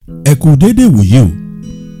ẹ kú déédéé wòye o,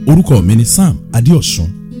 orúkọ mi ni Sam Adéọ̀sùn.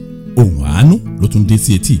 Ohùn àánú ló tún dé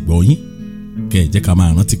sí etí ìgbọ́ yín. Kẹ́ ẹ jẹ́ ká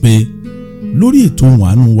máa rántí pé lórí ètò ohùn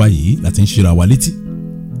àánú wa yìí la ti ń ṣera wa létí,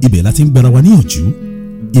 ibẹ̀ la ti ń gbára wa níyànjú,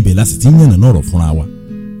 ibẹ̀ la sì ti ń yànnàná ọ̀rọ̀ fúnra wa.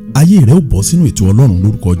 Ayé rẹ̀ ó bọ́ sínú ètò Ọlọ́run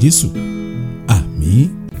lórúkọ Jésù. Àmín.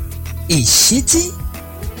 Ìṣítí,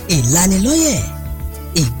 ìlanilọ́yẹ̀,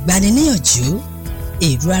 ìgbaniníyànjú,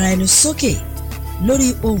 èrò ara ẹni sókè lórí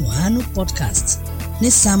ohùn àánú podcast ní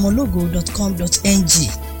samologo.com.ng.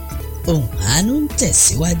 Ohùn àánú ń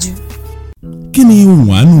tẹ̀síwájú. Kí ni ohùn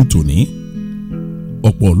àánú tòní?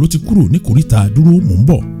 Ọ̀pọ̀ ló ti kúrò ní kòríta dúró mò ń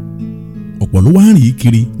bọ̀. Ọ̀pọ̀ ló wá ń rìn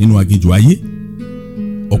kiri nínú aginjù ayé.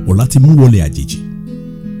 Ọ̀pọ̀ láti mú wọlé àjèjì.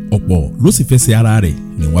 Ọ̀pọ̀ ló sì fẹsẹ̀ ara rẹ̀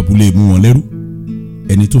rìn wá abúlé mú wọn lẹ́rú.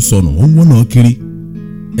 Ẹni tó sọnù ó ń wọ́nà kiri.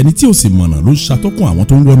 Ẹni tí ò sì mọ̀nà ló ń ṣàtọ́kùn àwọn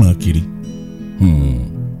tó ń wọ́nà kiri.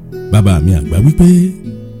 Bàbá mi àgbà wípé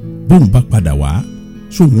bóun bá padà wá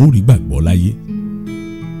sóun ó rí gbàgbọ́ láyé.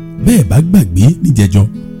 Bẹ́ẹ̀ bá gbàgbé níjẹjọ,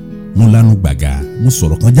 mo lanu gbàgà mo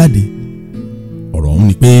sọ̀rọ̀ kan jáde. Ọ̀rọ̀ ọ̀hún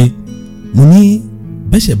ni pé mo ní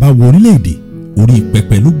bẹ́ṣẹ̀ bá wọ orílẹ̀-èdè orí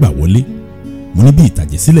pẹpẹ ló gbà wọlé. Mo ní bí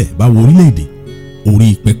ìtàjẹ̀sílẹ̀ bá wọ orílẹ̀-èdè orí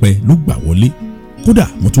pẹpẹ ló gbà wọlé. Kódà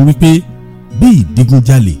mo tún wí pé bí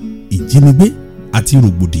ìdigunjalè, ìjínigbé àti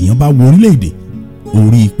rògbòdìyàn bá wọ orílẹ̀-èdè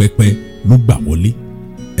orí pẹpẹ ló gbà wọlé.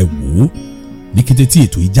 Ẹ wò ó, ní kété tí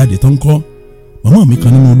ètò yìí jáde tán kọ́, màmá mi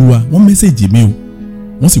kan nínú Olúwa wọ́n mẹ́sẹ̀jì mi o.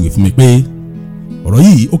 Wọ́n sì wí fún mi pé ọ̀rọ̀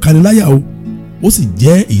yìí ó kani láyà o, ó sì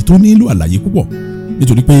jẹ́ èyí tó nílò àlàyé púpọ̀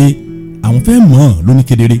nítorí pé àwọn fẹ́ mọ̀ ọ́n lóní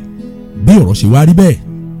kedere bí ọ̀rọ̀ ṣe wá rí bẹ́ẹ̀.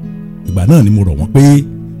 Ìgbà náà ni mo rọ̀ wọ́n pé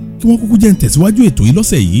kí wọ́n kúkú jẹ́ ń tẹ̀síwájú ètò yìí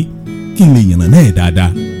lọ́sẹ̀ yìí kí n lè yànnà náà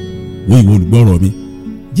dáadáa. Wo ìwọ olùgbọ́rọ̀ mi,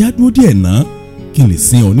 jẹ́ á dúró díẹ̀ náà kí n lè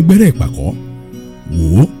sin ọ nígbẹ́rẹ́ ìpàkọ́. Wò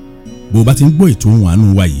ó, bó o bá ti ń gbọ́ ètò ohùn àánú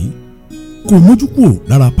wa yìí, kó o mójú kúrò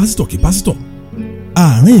lára pásítọ̀ kí pásítọ̀.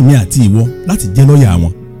 Àárín èmi àti ìwọ láti jẹ́ lọ́ọ̀yà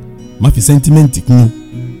wọn. Má fi sẹ́ńtímẹ́ǹtì kún o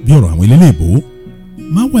bí ọ̀rọ̀ àwọn eléléèbó.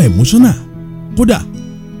 Má wà emotional. Kódà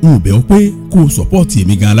n ò bẹ̀ ọ́ pé kó o sọ̀pọ́ọ̀tì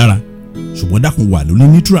èmi gan lára, ṣùgbọ́n dákun wà lórí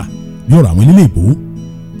neutral bí ọ̀rọ̀ àwọn eléléèbó.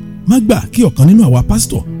 Má gbà kí ọ̀kan nínú àwa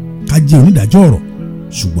pásítọ̀ ká jẹ́ onídàájọ́ ọ̀rọ̀,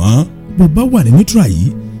 ṣùgbọ́n bó bá wà ní neutral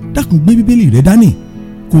yìí, dákun gbé bíbélì rẹ dání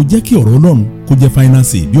kó jẹ́ kí ọ̀rọ̀ Ọlọ́run kó jẹ́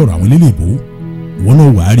fáínánsì bí ọ̀rọ̀ àwọn eléléèbó. Ìwọ náà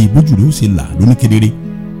wàá rí bójú rẹ ó ṣe là lóní kedere,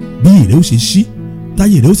 bí ìrẹ ó ṣe ṣí,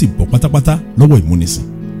 táyé rẹ ó sì bọ́ pátápátá lọ́wọ́ ìmúnisìn.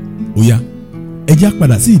 Ó yá, ẹ já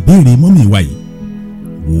padà sí ìbéèrè mọ́mì wa yìí.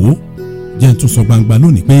 Wò ó, jẹ́ n tún sọ gbangba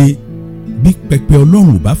lónìí pé bí pẹpẹ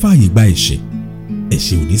Ọlọ́run ò bá fààyè gba ẹ̀ṣẹ̀,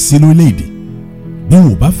 ẹ̀ṣẹ̀ ò ní sí lórílẹ̀-èdè. Bí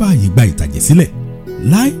wọn ò bá fààyè gba ìtàjẹ̀sílẹ̀,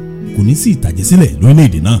 láì kò ní sí ìtàjẹ̀sílẹ̀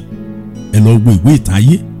lórílẹ̀-èdè náà. Ẹ lọ wo ìwé ìtàn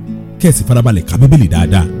ayé, kẹ́ẹ̀sì farabalẹ̀ ka bíbélì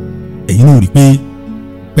dáadáa. Ẹ̀yin náà rí i pé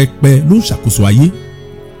pẹpẹ ló ń ṣàkóso ayé.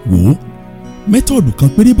 Wò ó, mẹ́tọ̀ọ̀dù kan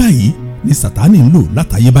péré báyìí ni Sátánì ń lò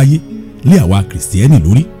látayébáyé lé àwa Kìrìsìtẹ́nì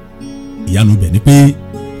lórí. Ìyanu ibẹ̀ ni pé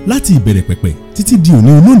láti ìbẹ̀rẹ̀ pẹ̀pẹ̀ títí di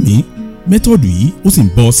òní olónìí, mẹ́tọ̀ọ̀dù yìí ó sì ń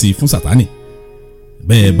bọ́ sí i fún Sátánì.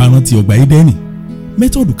 Bẹ́ẹ̀ bá rántí ọgbà Édẹ́nì,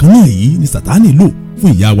 mẹ́tọ̀ọ̀dù kan náà yìí ni Sátánì lò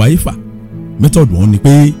fún ìyá wa Éfà. Mẹ́tọ̀ọ̀dù wọn ni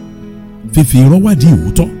pé fífi irọ́ wádìí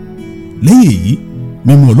òótọ́. Lẹ́yìn èyí,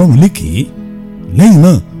 mímú Ọlọ́run lékèé. Lẹ́yìn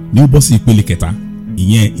náà ni ó bọ́ sí ìpele kẹta,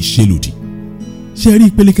 ìyẹn ìṣelòdì. Ṣé ẹ rí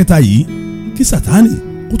ìpele kẹta yìí? Kí Sátánì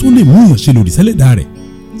kó tó lè mú èèyàn ṣelòdì sẹ́lẹ̀dá rẹ̀,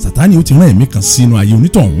 Sátánì ó ti rán ẹ̀mí kan sínú ayé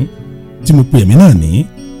onítọ̀hún tí mo pe ẹ̀mí náà ní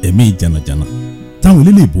ẹ̀mí jànàjànà, táwọn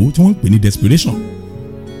eléléèbó tí wọ́n ń pè ní desperation.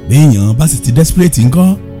 Béèyàn bá sì ti desperate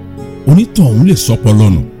ńkọ́, onítọ̀hún lè sọpọ̀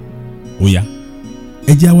lọ́nà. Ó yá,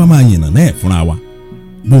 ẹ jẹ́ àwa máa yànnà náà fúnra wa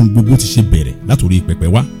bóun gbogbo ti ṣe bẹ̀rẹ̀ látòrí pẹpẹ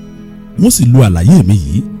wá. Wọ́n sì lo àlàyé mi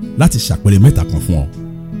yìí láti ṣàpẹẹrẹ mẹ́ta kan fún ọ.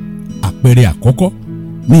 Àpẹẹrẹ àkọ́kọ́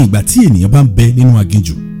ní ìgbà tí ènìyàn bá ń bẹ nínú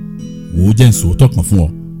aginjù. Wò ó, jẹ́ n sòótọ́ kan fún ọ.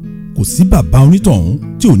 Kò sí bàbá onítọ̀hún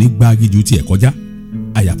tí ò ní gba aginjù tiẹ̀ kọjá,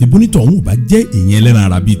 àyàfi bónítọ̀hún ò bá jẹ́ èèyàn ẹlẹ́ran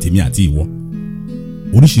ara bíi tèmi àti ìwọ.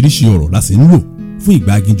 Oríṣiríṣi ọ̀rọ̀ la sì ń lò fún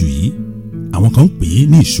ìgbà aginjù yìí. Àwọn kan ń pè é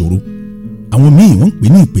ní ìṣòro, àwọn míì wọ́n ń pè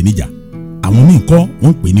ní ìpèníjà, àwọn míì kọ́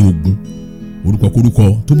wọ́n ń pè ní ogun. Orúkọkúrúkọ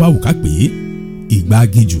tó bá wù ká pè é, ìgbà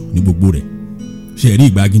aginjù ní gbogbo rẹ̀. Ṣé ẹ rí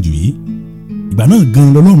ìgbà aginjù yìí? Ìgbà náà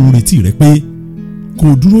gan lọ́lọ́run retí rẹ pé kó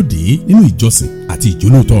o dúró dè é nínú ìjọsìn àti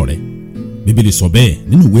ìjólóòtọ́ rẹ. Bíbélì sọ bẹ́ẹ̀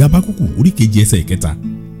nínú ìwé Hábákúkù orí 2 ẹsẹ̀ 3,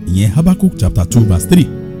 ìyẹn Hábákúkù chapter 2 verse 3.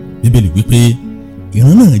 Bíbélì wípé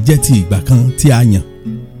ìran náà jẹ́ ti ìgbà kan tí a yàn,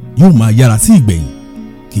 yóò máa yára sí ìgbẹ̀yìn,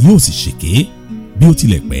 kì yóò sì ṣèké. Bí ó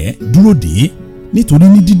tilẹ̀ pẹ́, dúró dè é, nítorí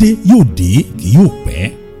ní dídé yóò dé, kì yóò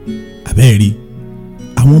pẹ́. Àbẹ́ẹ̀rí,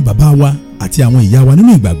 àwọn bàbá wa àti àwọn ìyá wa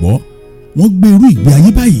nínú ìgbàgbọ́, wọ́n gbé irú ìgbé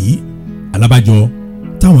ayé báyìí. Alábàjọ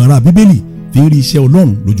táwọn ará Bíbélì fi ń rí iṣẹ́ Ọlọ́run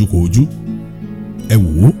lójúkòójú. Ẹ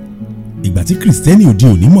wò ó, ìgbà tí Kìrìsìtẹ́nì òde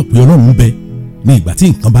òní mọ̀ pé Ọlọ́run ń bẹ, ní ìgbà tí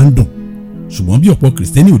nǹkan bá ń dùn, ṣùgbọ́n bí ọ̀pọ̀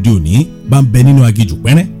kìrìsìtẹ́nì òde òní bá ń bẹ nínú aginjù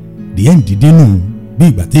pẹ́rẹ́ díẹ̀ ń dìde nù bí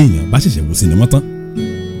ìgbà tí èèyàn bá ṣẹ̀ṣẹ̀ wo sinimá tán.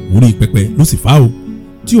 Orí pẹpẹ ló sì fà ó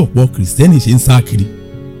tí ọ̀pọ̀ kìrìsìtẹ́nì ṣe ń sá kiri.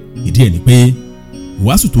 Ìdí ẹ̀ ni pé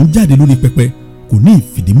ìwàásù tó ń jáde lórí pẹpẹ kò ní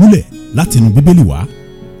ìfìdímúlẹ̀ láti inú bíbélì wá.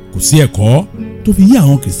 Kò sí ẹ̀kọ́ tó fi yé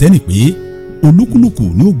àwọn kìrìsìtẹ́nì pé olúkúlùkù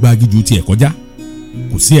ni ó gba aginjù tiẹ̀ kọjá.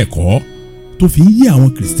 Kò sí ẹ̀kọ́ tó fi yé àwọn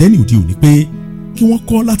kìrìsìtẹ́nì òde òní pé kí wọ́n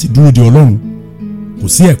kọ́ láti dúró de Ọlọ́run. Kò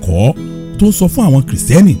sí ẹ̀kọ́ tó ń sọ fún àwọn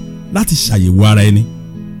kìrìsìtẹ́nì láti ṣàyẹ̀wò ara ẹni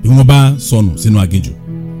bí wọ́n bá sọnù sínú aginjù,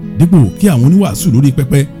 dípò kí àwọn oníwàásù lórí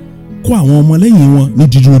pẹpẹ kọ́ àwọn ọmọlẹ́yìn wọn ní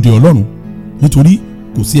dídúró de Ọlọ́run, nítorí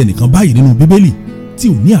kò sí ẹnìkan báyìí nínú bíbélì tí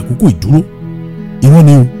ò ní àkókò ìdúró. Irọ́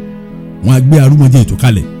ni o, wọ́n á gbé arúmọjẹ ètò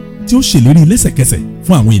kalẹ̀ tí ó ṣèlérí lẹ́sẹ̀kẹsẹ̀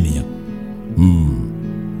fún àwọn ènìyàn.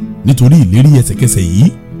 Nítorí ìlérí ẹsẹ̀kẹsẹ̀ yìí,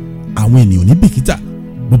 àwọn ènìyàn ní bìkítà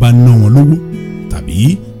bó bá ná wọn lówó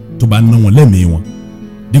tàbí tó bá ná wọn lẹ́mìí wọn,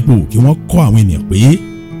 dípò kí wọ́n kọ́ àwọn ènìyàn pé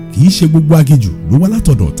kì í ṣe gbogbo aginjù ló wá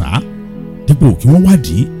látọ̀dọ̀ ọ̀tá, dípò kí wọ́n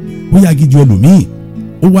wádìí bóyá aginjù ẹlòmíì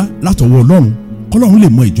ó wá látọwọ́ Ọlọ́run kọ́lọ́run lè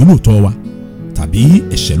mọ ìjólóòtọ́ wa, tàbí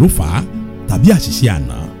ẹ̀ṣẹ̀ ló fà á, tàbí àṣìṣe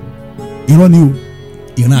àná. Irọ́ ni o,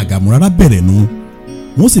 ìran àgàmúrárá bẹ̀rẹ̀ nu,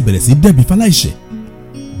 wọ́n sì bẹ̀rẹ̀ sí dẹ́bi fáláìṣẹ̀.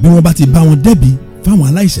 Bí wọ́n bá ti bá wọn dẹ́bi fáwọn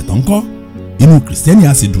aláìṣẹ̀ tó ń kọ́, inú kìrìsìtẹ́nì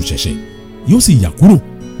á sì dùn ṣẹ̀ṣẹ̀, yóò sì yà kúrò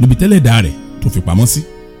níbi tẹ́lẹ̀dá rẹ̀ tó fi pamọ́ sí.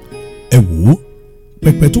 Ẹ wò ó,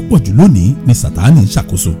 pẹpẹ tó pọ̀ jù lónìí ni Sátánì ń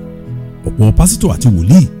ṣàkóso. Ọ̀pọ̀ pásítọ̀ àti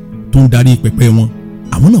wòlíì tó ń darí pẹpẹ wọn,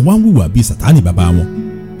 àwọn náà wá ń hùwà bíi Sátánì bàbá wọn.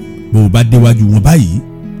 Bó o bá déwájú wọn báyìí,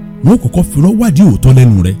 wọn ò kọ́kọ́ fi irọ́ wádìí òótọ́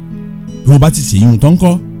lẹ́nu rẹ̀. Bí wọ́n bá ti ṣèyún tó ń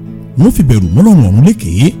kọ́, wọ́n fi bẹ̀rù mọ́lọ́run ọ̀run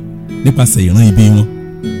lékèé nípasẹ̀ ìran ibi wọn.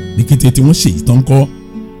 Ní kété tí wọ́n ṣèyí tó ń kọ́,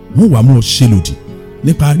 wọ́n wàá mú ọ ṣe lòdì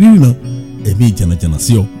nípa ríran ẹ̀mí jànàjànà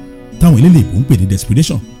sí ọ, táwọn eléléèbó ń pè ní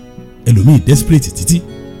desperation. Ẹlòmíì desperate títí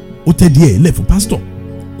ó tẹ́ díẹ̀ lẹ̀ fún pásítọ̀.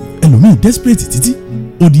 Ẹlòmíì desperate títí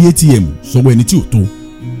ó di ATM sọ́wọ́ ẹni tí ò tó.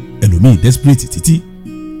 Ẹlòmíì desperate títí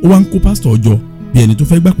ó wá ń kó pásítọ̀ ọjọ́ bí ẹni tó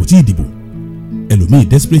fẹ́ gbàpò tí ìdìbò. Ẹlòmíì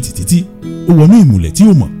desperate títí ó wọnú ìmùlẹ̀ tí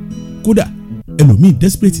ó mọ̀. Kódà ẹlòmíì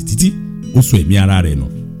desperate títí ó sọ ẹ̀mí ara rẹ̀ nù.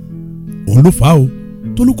 Òun ló fà á o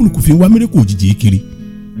tólúkúlùkù fi ń wá mírèkù òjijì kiri,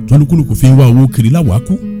 tólúkúlùkù fi ń wá owó kiri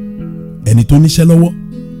láwàákú. Ẹni tó níṣẹ́ lọ́wọ́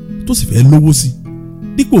tó sì fẹ́ lówó sí,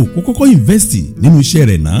 dípò kó kọ́kọ́ invest nínú iṣẹ́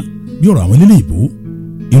rẹ̀ náà bí ọ̀rọ̀ àwọn eléléèbó.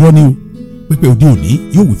 Irọ́ ni o, pẹpẹ òde òní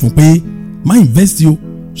yóò wí fún pé má invest o,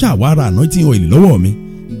 ṣáà wá ra anointing oil lọ́wọ́ mi,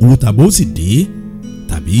 owó tàbó sì dé,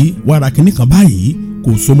 tàbí wá ra kinní kan báyìí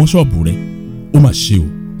kó o so mọ́ ṣọ́ọ̀bù rẹ̀. Ó mà ṣe o,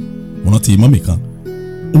 mo rántí mọ́mì kan,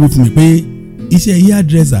 ó wí fún mi pé iṣẹ́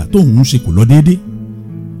hairdresser tóun ń ṣe kò lọ déédé,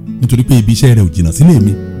 nítorí pé ibi iṣẹ́ rẹ̀ ò jìnnà sílé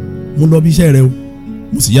mi. Mo lọ bí iṣẹ́ rẹ̀ o,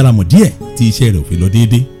 mo sì yára mọ̀ díẹ̀ tí iṣẹ́ rẹ̀ ò fi lọ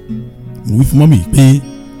déédé. Mo wí fún mọ́mì pé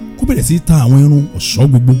kó bẹ̀rẹ̀ sí ta àwọn irun ọ̀ṣọ́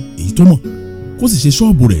gbogbo èyí tó mọ̀, kó sì ṣe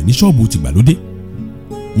ṣọ́ọ̀bù rẹ̀ ní ṣọ́ọ̀bù tìgbàlódé.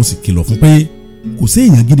 Mo sì kìlọ̀ fún pé kò sí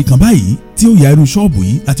èèyàn gidi kan báyìí tí ó ya irú ṣọ́ọ̀bù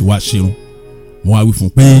yìí láti wá ṣerun. Mo wá wí fún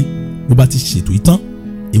pé bó bá ti ṣètò ìtàn,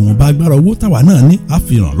 ìwọ̀nba agbára owó táwa náà ní á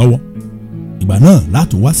fi ràn lọ́wọ́. Ìgbà náà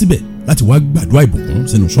láti wá síbẹ̀ láti wá gbàdúrà ìbùkún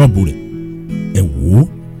sínú ṣọ́ọ̀bù rẹ̀. Ẹ wò ó,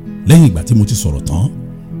 lẹ́yìn ìgbà tí mo ti sọ̀rọ̀ tán,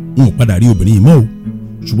 n ò padà rí obìnrin yìí mọ́ o,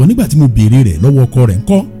 ṣùgbọ́n nígbà tí mo béèrè rẹ̀ lọ́wọ́ ọkọ rẹ̀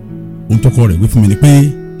ńkọ́, ohun tọkọ rẹ̀ wí fún mi ni pé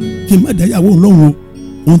kí n má dáyàwó lọ́hùn o.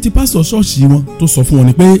 Ohun tí pásítọ̀ ṣọ́ọ̀ṣì wọn tó sọ fún wọn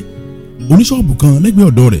ni pé oníṣọ́ọ̀bù kan lẹ́gbẹ̀ẹ́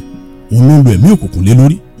ọ̀dọ̀ rẹ̀ òun ló ń lo ẹ̀mí òkùnkùn lé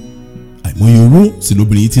lórí. Àìmọye owó sì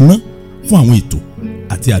lóbìnrin yìí ti ná fún àwọn ètò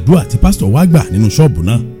àti àdúrà tí pásítọ̀ wá gbà nínú ṣọ́ọ̀bù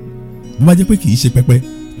náà. Bó bá jẹ́ pé kì í ṣe pẹpẹ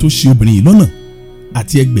tó ṣe obìnrin yìí lọ́nà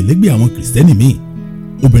àti ẹgbẹ̀lẹ́gbẹ̀ àwọn kìrìsìtẹ́nì míì,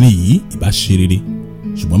 obìnrin yìí ìbá ṣe rere.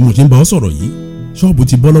 Ṣùgbọ́n bí mo ṣe ń bá ọ sọ̀rọ̀ yìí, ṣọ́ọ̀bù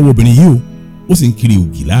ti bọ́ lọ́wọ́ obìnrin yìí o, ó sì ń kiri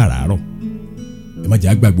ògì láàárọ̀. Ẹ má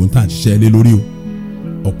jẹ́ àgbàgbọ́n tá à ń ṣiṣẹ́ lé lórí o.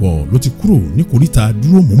 Ọ̀pọ̀ ló ti kúrò ní koríta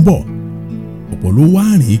dúró mò ń bọ̀. Ọ̀pọ̀ ló wá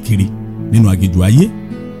rìn kiri nínú aginjù ayé.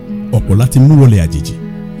 Ọ̀pọ̀ láti mú wọlé àjèjì.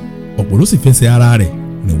 Ọ̀pọ̀ ló sì fẹsẹ̀ ara rẹ̀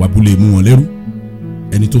ní wábúlé mú wọn lẹ́rú.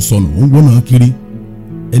 Ẹni tó sọnù ń wọ́nà kiri.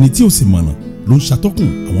 Ẹni tí ò sì mọ̀nà ló ń ṣàtọ́kùn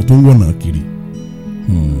àwọn tó ń wọ́nà kiri.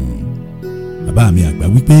 Bàbá mi àgbà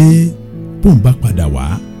wípé bóun bá padà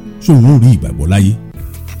wá sóun ó rí ìgbàgbọ́ láyé.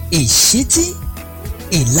 Ìṣítí,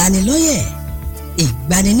 ìlanilọ́yẹ̀,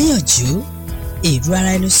 ìgbaniníyànjú, èrò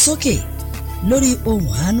ara ẹni sókè lórí Ohùn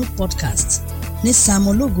Àánú podcast ní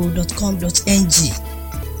samologo.com.ng.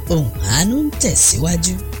 Ohùn Àánú ń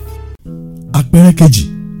tẹ̀síwájú. Àpẹẹrẹ kejì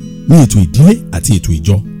ní ètò ìdílé àti ètò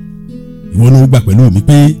ìjọ. Ìwọ ni ó gbà pẹ̀lú mi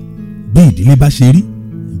pé bí ìdílé bá ṣe rí,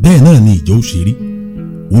 bẹ́ẹ̀ náà ni ìjọ ó ṣe rí.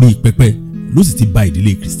 Orí pẹpẹ ló sì ti bà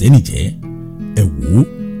ìdílé Kristẹni jẹ́. Ẹ wò ó,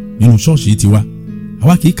 nínú ṣọ́ọ̀ṣì tiwa,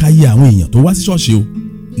 àwa kì í ka iye àwọn èèyàn tó wá sí ṣọ́ọ̀ṣì o,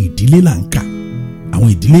 ìdílé là ń kà. Àwọn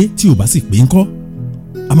ìdílé tí ò bá sì pé ńkọ́,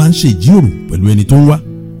 a máa ń ṣe ìjíròrò pẹ̀lú ẹni tó ń wá.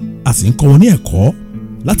 a sì ń kọ́ wọn ní ẹ̀kọ́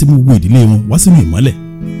láti mú gbogbo ìdílé wọn wá sínú ìmọ́lẹ̀.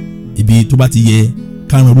 Ibi tó bá ti yẹ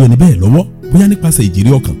ká ran irú ẹni bẹ́ẹ̀ lọ́wọ́ bóyá nípasẹ̀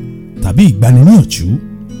ìjèrè ọkàn tàbí ìgbaniníyànjú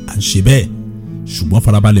à ń ṣe bẹ́ẹ̀. Ṣùgbọ́n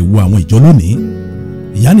farabalẹ̀ wo àwọn ìjọ lónìí.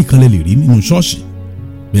 Ìyá nìkan lè rí nínú ṣọ́ọ̀ṣì.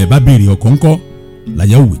 Bẹ́ẹ̀ bá béèrè ọkọ ńkọ́,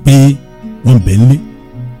 láyà ó wí pé wọ́n ń bẹ ńlé.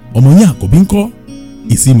 Ọmọ yín àkọ́bí ńkọ́,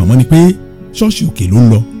 èsì mọ̀mọ́ ni pé ṣọ́ọ̀ṣì òkè ló ń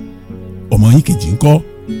lọ. Ọmọ yín kejì ńkọ́,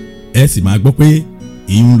 ẹ sì máa gbọ́ pé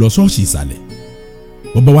èyí ń lọ ṣọ́ọ̀ṣì ìsàlẹ̀.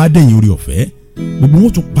 Bọ́bá wa dẹ̀yìn orí ọ̀fẹ́, gbogbo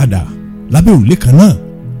wọn tún padà lábẹ́ òrùlé kan náà,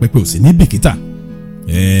 pẹpẹ ò sí ní bìkítà.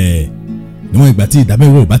 Níwọ̀n ìgbà tí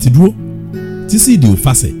ìdámẹ́wàá ò bá ti dúró, tí síìdì ò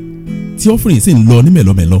fasẹ̀, tí ọ́fìrìn sì ń lọ ní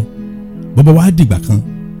mẹ̀lọmẹ̀lọ. Bọ́bá wa dìgbà kan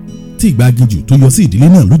tí ìgbà aginjù tó yọ sí ìdílé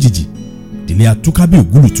náà lójijì, ìdílé atúká bí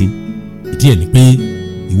ògúlùtù. Ìdí ẹ̀ ni pé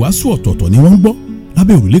ìwàásù ọ̀tọ̀ọ̀tọ̀ ni wọ́n ń gbọ́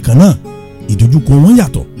lábẹ́ òrùlé kan náà, ìdojúkọ wọn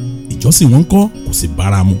yàtọ̀, ìjọsìn wọn ńkọ́ kò sì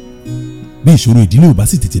bára mu. Bí ìṣòro ìdílé ò bá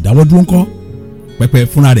sì tètè dáwọ́ dúró ńkọ́, pẹpẹ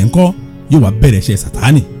fúnra rẹ̀ ńkọ́ yóò wá bẹ̀rẹ̀ iṣẹ́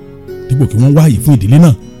Sátánì. Dípò kí wọ́n wáyé fún ìdílé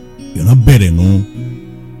náà, ìran bẹ̀rẹ̀ nù.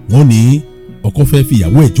 Wọ́n ní ọkọ fẹ́ fi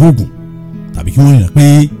ìyàwó ẹ̀ jóògùn, tàbí kí wọ́n yàn pé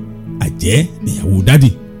àjẹ́ níyàwó dádì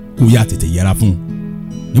kó yá tètè yẹra fún un.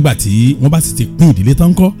 Nígbà tí wọ́n bá sì ti pín ìdílé tán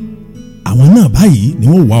ńkọ́, àwọn náà báyìí ni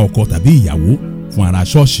wọ́n wá ọkọ tàbí ìyàwó fún ara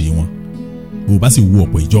ṣọ́ọ̀ṣì wọn. Bó bá sì wo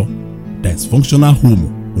ọ̀pọ̀ ìjọ, dysfunctional home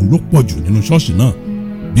òun ló pọ̀ jù nínú ṣọ́ọ̀ṣì náà.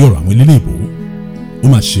 Bí ọ̀rọ̀ àwọn elélé ìbò, ó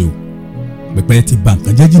mà ṣe o, pẹpẹ ti bà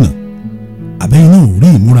nǹkan jẹ́ jìnnà. Àbẹ́yìn náà ò rí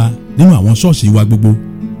ìmúra nínú àwọn ṣọ́ọ̀ṣì wa gbogbo.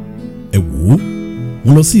 Ẹ wò ó, mo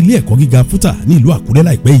lọ sí ilé ẹ̀kọ́ gíga FUTA ní ìlú Àkúrẹ́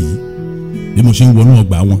láìpẹ́ yìí. Bí mo ṣe ń wọnú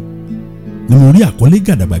ọgbà wọn ni mo rí àkọlé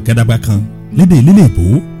gàdàgbà kan lédè elélé ìbò.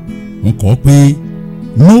 Wọ́n kọ pé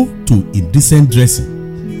no to indecent dressing.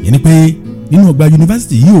 Yẹn ni pé nínú ọgbà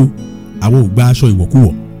yunifásitì yìí o, àwọn ò gba aṣọ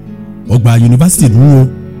ìwọ̀kuwọ̀. Ọgbà yunifásitì nù o.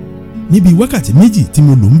 Níbi wákàtí méjì tí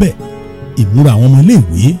mo lò ń bẹ̀, ìmúra àwọn ọmọ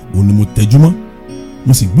iléèwé òun ni mo tẹjúmọ́.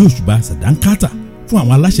 Mo sì gbé òṣùbà sàdánkátà fún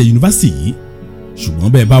àwọn aláṣẹ yunifásitì yìí. Ṣùgbọ́n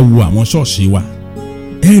bẹ́ẹ̀ bá wo àwọn ṣọ́ọ̀ṣì wa,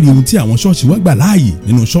 ẹ rí ohun tí àwọn ṣọ́ọ̀ṣì wa gbà láàyè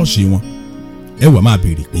nínú ṣọ́ọ̀ṣì wọn. Ẹ wá máa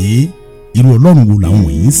béèrè pé irú Ọlọ́run wo làwọn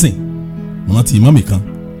wọ̀nyí ń sìn. Mo rántí mọ́mì kan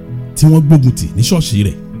tí wọ́n gbógun tì ní ṣọ́ọ̀ṣì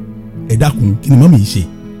rẹ̀. Ẹ dákun, kí ni mọ́mì yìí ṣe?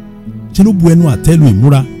 Ṣé ló bu ẹnu àtẹ́lu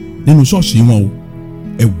ìmúra nínú ṣọ́ọ̀ṣì wọn o?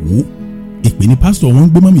 Ẹ wò ó, èpè ni pásítọ̀ wọn ń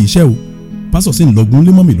gbé mọ́mì iṣẹ́ o. Pásítọ̀ sì ń lọ́gun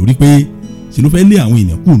lé mọ́mì lórí pé ṣe ló fẹ́ lé àwọn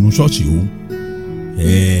èèyàn kúrò nínú ṣọ́ọ̀ṣì o.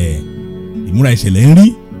 Ìmúra ìṣẹ̀lẹ̀ ń rí.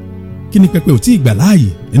 Kí ni pẹpẹ ò tí ì gbà láàyè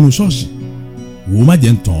nínú ṣọ́ọ̀ṣì? Wò ó má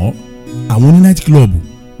jẹ́ ń tàn ọ́, àwọn oní night club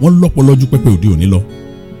wọ́n lọ́pọlọ ju pẹpẹ òde òní lọ.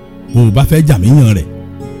 Bó o bá fẹ́ jàmíyàn rẹ̀,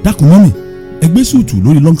 dákun mọ́mì, ẹ gbé sùùtù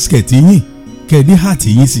lórí long skirt yín, kẹ́ ẹ dé hat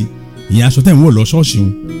yín sí, ìyẹn aṣọ tẹ̀ ń wọ̀ lọ ṣọ́ọ̀ṣì ń,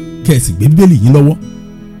 kẹ́ ẹ sì gbé bíbélì yín lọ́wọ́,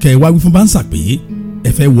 kẹ́ ẹ wá wí fún báńsà pé ẹ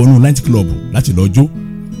fẹ́ wọnú night club láti lọ jó,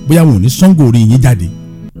 bóyá wọn ò ní sọ́ngò orí yín jáde.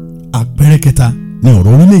 Àpẹẹrẹ kẹta ni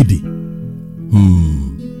ọ̀rọ̀ orílẹ̀-èdè.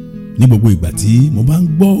 Ní gbogbo ìgbà tí mo bá ń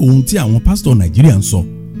gbọ́ ohun tí àwọn pásítọ̀ Nàìjíríà ń sọ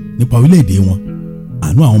nípa orílẹ̀-èdè wọn,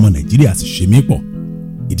 àánú àwọn ọmọ Nàìjíríà sì ṣe mí pọ̀.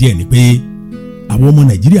 Ìdí ẹ̀ ni pé àwọn ọmọ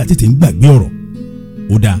Nàìjíríà tètè ń gbàgbé ọ̀rọ̀.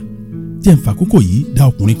 Ó dáa, jẹ́ n fàkókò yìí dá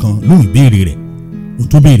ọkùnrin kan lóhùn ìbéèrè rẹ̀. Ohun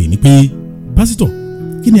tó béèrè ni pé, pásítọ̀,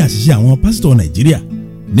 kí ni àṣìṣe àwọn pásítọ̀ Nàìjíríà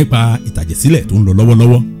nípa ìtàjẹ̀sílẹ̀ tó ń lọ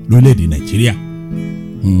lọ́wọ́lọ́wọ́ lórílẹ̀-èdè Nàìjíríà?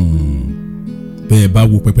 Bẹ́ẹ̀ bá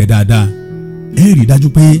wo pẹpẹ dáadáa, ẹ rí i dájú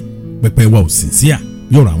pé pẹpẹ wa ò sincere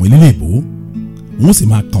bí ọ̀rọ̀ àwọn elélé ìbò. Wọ́n sì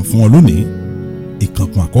máa kàn fún ọ lónìí.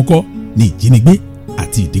 Ìkànkùn àkọ́kọ́ ni ìjínigbé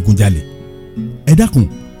àti ìdigunjalè. Ẹ dákun,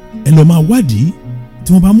 ẹ lọ máa wádìí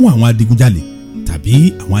tí wọ́n bá mú àwọn adigunjalè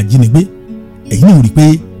tàbí àwọn ajínigbé. Ẹ̀yin náà rí i pé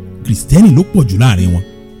Kìrìsìtẹ́nì ló pọ̀ jù láàrin wọn.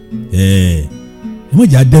 Ẹ má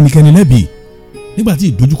jẹ́ adẹ́nikẹ́ni lẹ́bi. Nígbà tí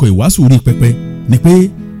ìdojúkọ ìwàásù orí pẹpẹ ni pé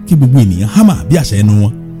kí gbogbo ènìyàn hámà bí àṣà ẹnu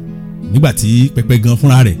wọn. Nígbà tí pẹpẹ gan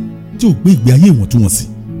fúnra rẹ̀ tí ò gbé ìgbé ayé ìwọ̀ntúnwọ̀nsì,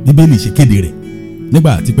 Bíbélì ṣe kéde rẹ̀.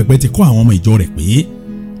 Nígbà tí pẹpẹ ti kọ́ àwọn ọmọ ìjọ rẹ̀ pé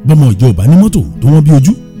bọ́mọ ìjọ ò bá ní mọ́tò tó wọ́n bí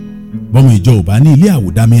ojú, bọ́mọ ìjọ ò bá ní ilé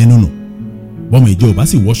àwòdámi ẹnu nù, bọ́mọ ìjọ ò bá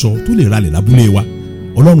sì wọṣọ tó lè ralẹ̀ lábúlé wa,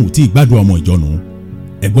 Ọlọ́run ò tí ì gbàdúrà ọmọ ìjọ nù.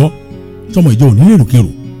 Ẹ gbọ́, sọmọ ìjọ ò ní rèrùkèrò,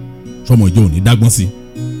 sọmọ ìjọ ò ní dágbọ́n sí,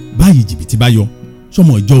 báyìí jìbìtì bá yọ,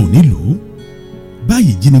 sọmọ ìjọ ò ní lù ú,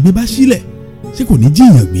 báyìí jínigbé bá sílẹ̀, ṣé kò ní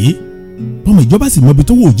jíyàn gbé? Bọ́mọ ìjọ bá sì mọbi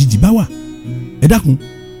tó wò òjijì bá wà, ẹ dákun,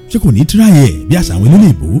 ṣé kò ní tíráyẹ̀ bí àṣà àwọn elélé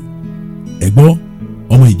ìbò? Ẹ gbọ́,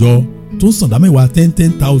 ọmọ ìjọ tó ń san ìdámẹ́wàá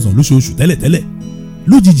 10,000 lóṣooṣù tẹ́lẹ̀tẹ́lẹ̀,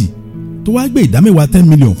 lójijì tó wá gbé ìdámẹ́wàá 10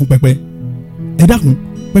 million fún pẹpẹ. Ẹ dákun,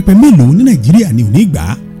 pẹpẹ mélòó ní Nàìjíríà ni ò ní gbà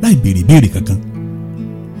á láì béèrè béèrè kankan?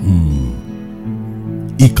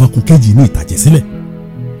 Ìkànkùn kejì ní ìtàjẹ̀sílẹ̀.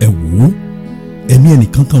 Ẹ wò ó, ẹ̀mí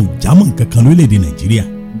ẹnìkankan ò jámọ́ nǹkan kan lórílẹ̀‐èdè Nàìjíríà.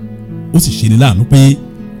 Ó sì ṣe ni láàánú pé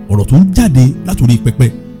ọ̀rọ̀ tó ń jáde látòrí pẹpẹ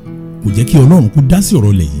kò jẹ́ kí Ọlọ́run kó dá sí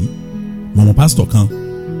ọ̀rọ̀ ilẹ̀ yìí. Mọ̀mọ́ pásítọ̀ kan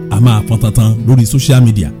a máa fọn tantan lórí social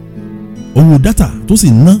media owó dátà tó sì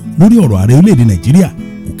ná lórí ọ̀rọ̀ ààrẹ orílẹ̀-èdè Nàìjíríà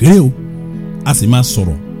kò kéré o a sì máa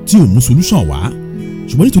sọ̀rọ̀ tí ò mú solution wá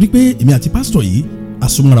ṣùgbọ́n nítorí pé èmi àti pásítọ̀ yìí a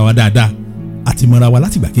súnmọ́ra wa dáadáa àti mọ́ra wa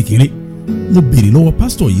látìgbà kékeré mo béèrè lọ́wọ́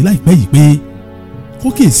pásítọ̀ yìí láìpẹ́ yìí pé kó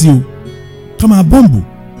kíyèsí o ká máa bọ́ǹbù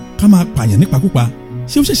ká máa pààyàn nípakúpa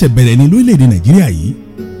ṣé ó ṣẹ̀ṣẹ̀ bẹ̀rẹ̀ ní lórílẹ̀‐èdè Nàìjíríà yìí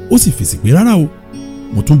ó sì fèsì pé rárá o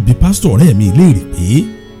mo tún bi pásítọ̀ ọ̀rẹ́ mi léèrè pé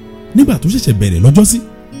nígbà tó ṣẹ̀ṣẹ̀ bẹ̀rẹ̀ lọ́jọ́sí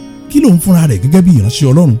kí ló ń fúnra rẹ̀ gẹ́gẹ́ bí ìránṣẹ́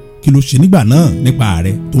Ọlọ́run kí ló ṣe nígbà náà nípa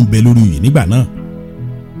ààrẹ tó ń bẹ lórí oyè nígbà náà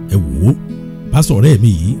ẹ wò ó pásítọ̀ ọ̀rẹ́ mi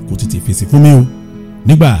yìí kò tètè fèsì fún mi o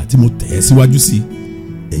nígbà tí mo tẹ̀ ẹ́ síwájú sí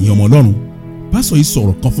ẹ̀yin ọmọ Ọlọ́run pásítọ̀ yìí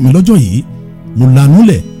sọ̀rọ̀ kan fún mi lọ́jọ́ yìí mo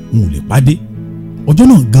lanúlẹ̀ n ò lè pàdé ọjọ́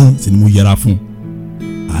náà gan sì ni mo yẹra fún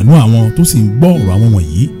àánú àwọn tó sì ń gbọ́ ọ̀rọ̀ àwọn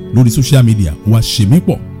wọ̀nyí lórí social media wá ṣe mí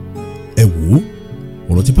pọ̀ ẹ wò ó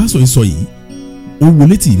ọ̀rọ̀ tí pásítọ̀ yìí sọ yìí ó wo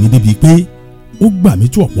létí mi débi pé ó gbà mí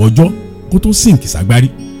tó ọ̀pọ̀ ọjọ́ kó tó sìnkì ságbárí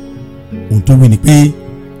ohun tó wí ni pé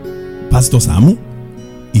pásítọ̀ Sàámú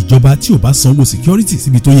ìjọba tí ò bá sanwó security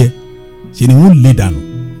síbi tó yẹ ṣe ni wọ́n lè dànù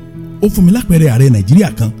ó fún mi lápẹẹrẹ ààrẹ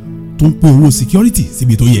Nàìjíríà kan tó ń pín owó security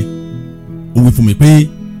síbi tó yẹ ó wí fún mi pé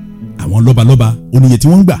àwọn lọ́balọ́ba oníye tí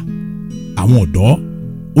wọ́n ń gbà àwọn ọ̀dọ́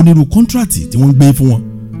onírú kọ́ńtrátì tí wọ́n ń gbé fún wọn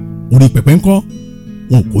orí pẹ̀pẹ́ ńkọ́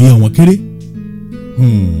wọn kò yan wọn kéré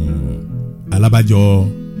alábàjọ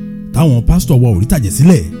táwọn pásítọ̀ wọ orí tàjẹ̀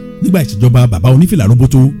sílẹ̀ nígbà ìṣèjọba bàbá onífìlà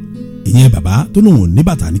roboto ìyẹn bàbá tó lóun ní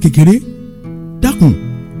bàtà ní kékeré dákun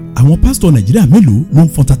àwọn pásítọ̀ Nàìjíríà mélòó ló ń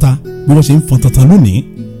fọn tata bí wọ́n ṣe ń fọn tata lónìí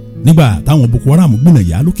nígbà táwọn Boko Haram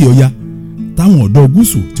gbìnàyà lókè ọya táwọn ọ̀dọ́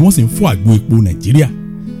gúúsù tí wọ́n sì ń fọ́ àgbo epo Nàìjíríà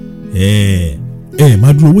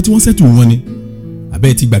máa dúró owó tí wọ́n ṣètò wọn ni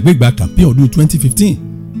abẹ́ ti gbàgbé ìgbà campaign ọdún 2015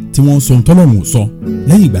 tí wọ́n ń sọ ntọ́lọ́run ò sọ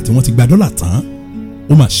lẹ́yìn ìgbà tí wọ́n ti gba dọ́là tán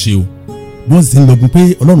ó mà ṣe o bí wọ́n sì ń lọgun pé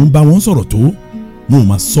Ọlọ́run bá wọn sọ̀rọ̀ tó wọn ò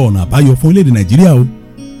máa sọ ọ̀nà àbáyọ fún orílẹ̀-èdè Nàìjíríà o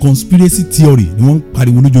conspiracy theory ni wọ́n ń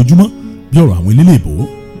pariwo lójoojúmọ́ bí ọ̀rọ̀ àwọn elélé ìbò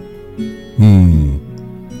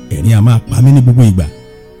ẹ̀rín a máa pa mí ní gbogbo ìgbà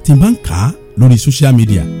tí n bá ń kà á lórí social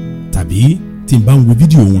media tàbí tí n bá ń wo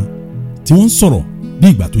fídíò wọn tí wọ́n ń sọ̀rọ̀ bí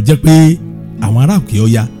ìgbà tó jẹ́ pé àwọn ará òkè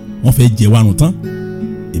ọya wọ́n fẹ́ jẹ wárun tán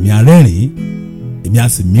èmi á rẹ́rìn-ín èmi á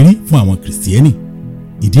sì mírí fún àwọn kìrìsìtẹ́nì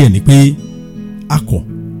ìdí ẹ̀ ni pé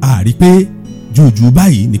a rí pé jòjò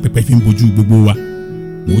báyìí ni pẹpẹ fi ń bojú gbogbo wa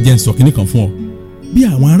mo jẹ́ ń sọ kinní kan fún ọ bí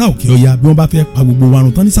àwọn ará òkè ọya bí wọ́n bá fẹ́ pa gbogbo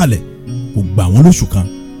wárun tán nísàlẹ̀ kò gbà wọ́n lóṣù kan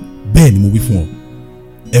bẹ́ẹ̀ ni mo wí fún ọ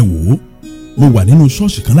ẹ wò ó mo wà nínú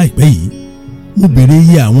ṣọ́ọ̀ṣì kan láìpẹ́ yìí mo béèrè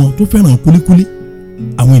iye àwọn tó fẹ́ràn kúlíkúlí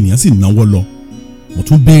àwọn ènìyàn sì náwó lọ mo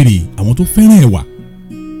tún béèrè àwọn tó fẹ́ràn ẹ̀wà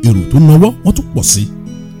èrò tó náwó wọ́n tún pọ̀ sí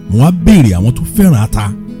mo wá béèrè àwọn tó fẹ́ràn ata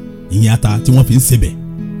ìyẹn ata tí wọ́n fi ń sebẹ̀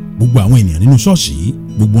gbogbo àwọn ènìyàn nínú ṣọ́ọ̀ṣì yìí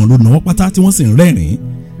gbogbo wọn ló náwó pátá tí wọ́n sì ń rẹ́rìn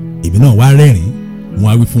èmi náà wá rẹ́rìn mo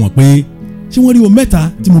wá wí fún wọn pé ṣé wọ́n rí ohun mẹ́ta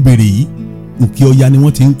tí mo béèrè yìí òkè ọya ni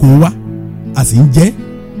wọ́n ti ń kó wá a sì ń jẹ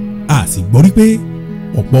a sì gbọ́ rí pé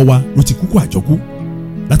ọ̀pọ̀ wa ló ti kúkú àjọkú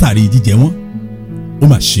látàrí jíjẹ wọn ó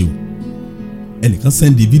mà ṣe o ẹnìkan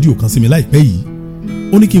sẹ́ndì fídíò kan sí mi láìpẹ́ yìí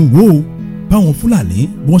ó ní kí n wò ó báwọn Fúlàní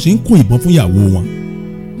bí wọ́n ṣe ń kó ìbọn fún ìyàwó wọn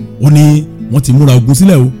ó ní wọ́n ti múra ogun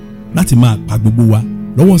sílẹ̀ o láti máa pa gbogbo wa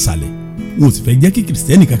lọ́wọ́ ìsàlẹ̀ wọn ò sì fẹ́ jẹ́ kí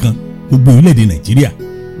kìrìsìtẹ́nì kankan gbogbo orílẹ̀-èdè Nàìjíríà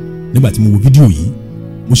nígbà tí mo wo fídíò yìí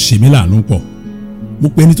ó ṣe mí láàánú pọ̀ mo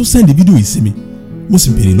pe ẹni tó sẹ́ndì fídíò yìí sí mi mo sì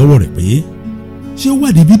béèrè lọ́wọ́ rẹ̀ pé ṣé ó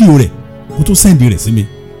wádìí fídíò rẹ̀ kó tó sẹ́ndì rẹ̀ sí mi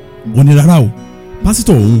ó ní rárá o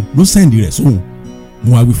pásítọ̀ òun ló sẹ́ndì rẹ̀ sóhun mo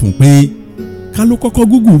wá wí fún un pé ká ló kọ́kọ́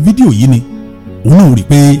gúgù fídíò yìí ni òun náà rí i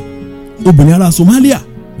pé obìnrin ará Somalia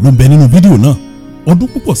ló ń bẹ nínú fídíò náà ọdún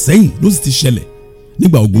púpọ̀ sẹ́yìn ló sì ti ṣẹlẹ̀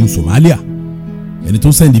nígbà ogun Somalia ẹni tó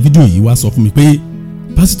sẹ́ndì fídíò yìí wá sọ fún mi pé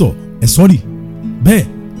pásítọ̀ ẹ sọ́rí bẹ́ẹ̀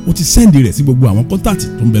ó ti sẹ́ndì rẹ̀ sí gbogbo àwọn kọ́ńtàtì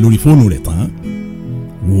tó ń bẹ lórí fóònù rẹ̀ tán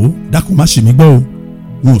wò ó dákun má ṣe mí gbọ́ o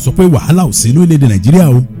wọn ò sọ pé wàhálà ò sí lórílẹ̀‐èdè Nàìjíríà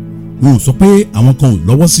o wọn ò sọ pé àwọn kan ò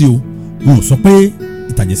lọ́wọ́ sí o wọn ò sọ pé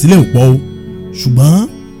ìtàjẹ̀sílẹ̀ ò pọ̀ o ṣùgbọ́n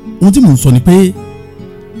ohun tí mò ń sọ ni pé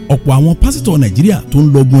ọ̀pọ̀ àwọn pásítọ̀ Nàìjíríà tó ń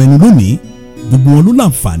lọ́gun ẹnu lónìí gbogbo wọn ló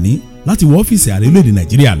láǹfààní láti wọ ọ́fíìsì ààrẹ orílẹ̀‐èdè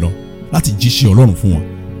Nàìjíríà lọ láti jíṣẹ́ Ọlọ́run fún wọn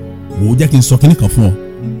wò ó jẹ́ kí n sọ kinní kan fún ọ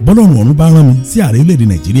bọ́lọ́run ọ̀run bá rán mi sí ààrẹ orílẹ̀‐èdè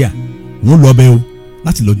Nàìjíríà wọn lọ bẹ̀ o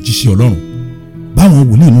láti lọ jíṣẹ́ Ọlọ́run báwọn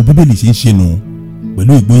wòlíì inú Bíbélì ṣe ń ṣe nù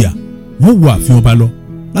pẹ̀lú ìgboyà wọ́n wọ ààfin ọba lọ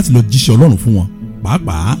láti lọ jíṣẹ́ Ọlọ́run fún wọn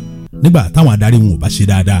pàápàá nígbà táwọn adarí wọn ò bá ṣe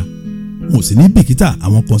dáadáa wọn ò sì ní bìkítà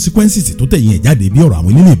àwọn consequences tó tẹ̀yìn ẹ̀ jáde bí ọ̀rọ̀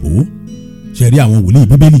àwọn elélé ìbò ṣe rí àwọn wòlíì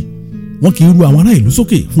Bíbélì wọn kì í ru àwọn ará ìlú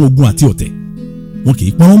sókè fún ogun àti ọ̀tẹ̀ wọn kì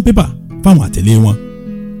í pọ́nrán pépà fáwọn àtẹ̀lé wọn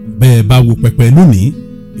bẹ́ẹ̀ bá wo pẹpẹ lónìí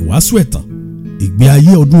ìwàásù ẹ̀tàn ìgbé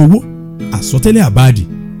ayé ọdún owó àsọtẹ́lẹ̀ àbáàdì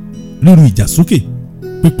ríru ìjà sókè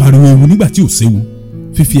pípariwo ewu nígbà tí ò séwu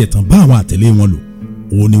fífi ẹ̀tàn bá àwọn àtẹ̀lé wọn lò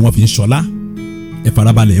òun ni wọ́n fi ń ṣọlá. Ẹ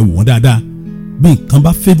farabalẹ̀ wò wọ́n dáadáa. Bí nǹkan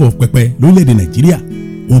bá favour pẹpẹ lórílẹ̀‐èdè Nàìjíríà,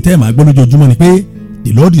 ohun tẹ́ ẹ̀ máa gbọ́ lójoojúmọ́ ni pé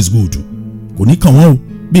the Lord is good. Kò ní kàn wọ́n o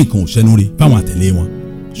bí nǹkan ò ṣẹnu rí fáwọn àtẹ̀lé wọn.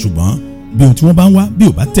 Ṣùgbọ́n bí ohun tí wọ́n bá ń wá bí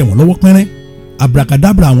ò bá tẹ̀ wọ́n lọ́wọ́ pẹ́rẹ́,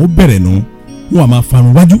 abracadabra àwọn bẹ̀rẹ̀ nù, wọn a máa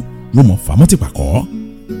farun wájú, wọn mọ̀ fàmọ́ ti pàkọ́.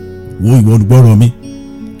 Wo ìwọ olùgbọ́rọ̀ mi,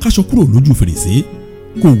 káṣọ kúrò lójú fèrèsé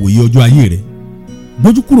kó o wòye ọjọ́ ayé rẹ̀.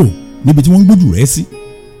 Gbójú kúrò níbi tí wọ́n ń gbójú rẹ̀ sí,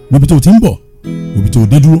 níbi tó ti ń bọ̀, níbi tó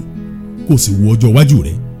dé dúró, kó o sì wo ọjọ́ iwájú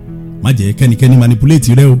rẹ̀. Má jẹ́ kẹ́nikẹ́ni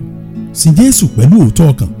manipulate rẹ o. Sìn Jésù pẹ̀lú òótọ́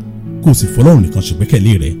ọkàn, kó o sì fọlọ́run nìkan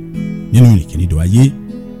ṣègbẹ́kẹ̀lé rẹ nínú ìrìnkèrindò ayé.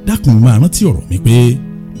 Dákun máa rántí ọ̀rọ̀ mi pé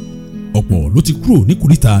ọ̀pọ̀ ló ti kúrò ní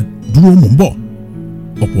kòríta dúró mò ń bọ̀.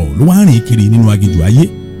 Ọ̀pọ̀ ló wá rìn kiri nínú aginjù ayé.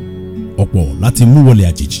 Ọ̀pọ̀ láti mú wọlé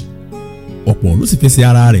àjèjì. Ọ̀pọ̀ ló sì fẹsẹ̀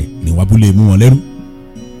ara rẹ̀ ní wábúlé mú wọn lẹ́rú.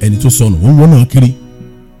 Ẹni tó sọnù ó ń wọ́nà kiri.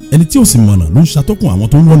 Ẹni tí ò sì mọ̀nà ló ń ṣàtọ́kùn àwọn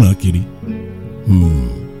tó ń wọ́nà kiri.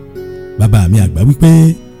 Bàbá mi àgbà wípé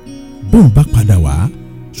bóun bá padà wá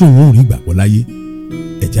sóun ò rí ìgbàgbọ́ láyé.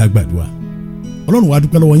 Ẹ jẹ́ á gbàdúrà. Ọlọ́run wa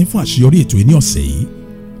dúpẹ́ lọ́wọ́ yín fún àṣeyọrí ètò yìí ní ọ̀sẹ̀ yìí.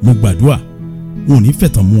 Mo gbàdúrà ò ní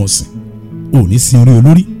fẹ̀tàn mú ọ̀sìn, ò ní sin orí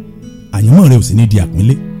olórí, àyànmọ́ rẹ ò sì ní di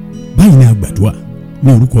àpínlẹ̀. Báyìí ni a gbàdúrà ní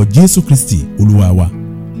orúkọ Jésù Kristi Olúwa wa.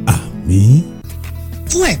 Àmín.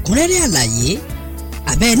 Fún ẹ̀kúnrẹ́rẹ́ àlàyé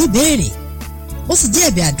àbẹ́ ní béèrè, ó sì jẹ́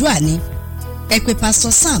ẹ̀bẹ̀ àdúrà ni, ẹ pè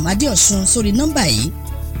Pastor Sam Adéọ̀sùn sórí nọ́mbà yìí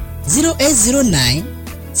 0809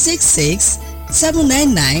 66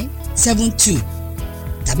 799 72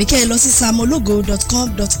 tàbí kẹ́ ẹ lọ sí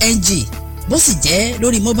samologo.com.ng. Bó sì jẹ́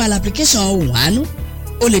lórí mobile application Ohùn Àánú,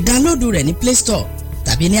 o lè dáńlódù rẹ̀ ní Play Store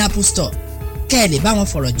tàbí ní Apple Store. Kẹ́ ẹ lè bá wọn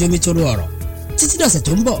fọ̀rọ̀ jomitoro ọ̀rọ̀. Títí dọ̀sẹ̀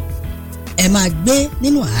tó ń bọ̀, ẹ máa gbé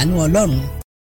nínú àánú Ọlọ́run.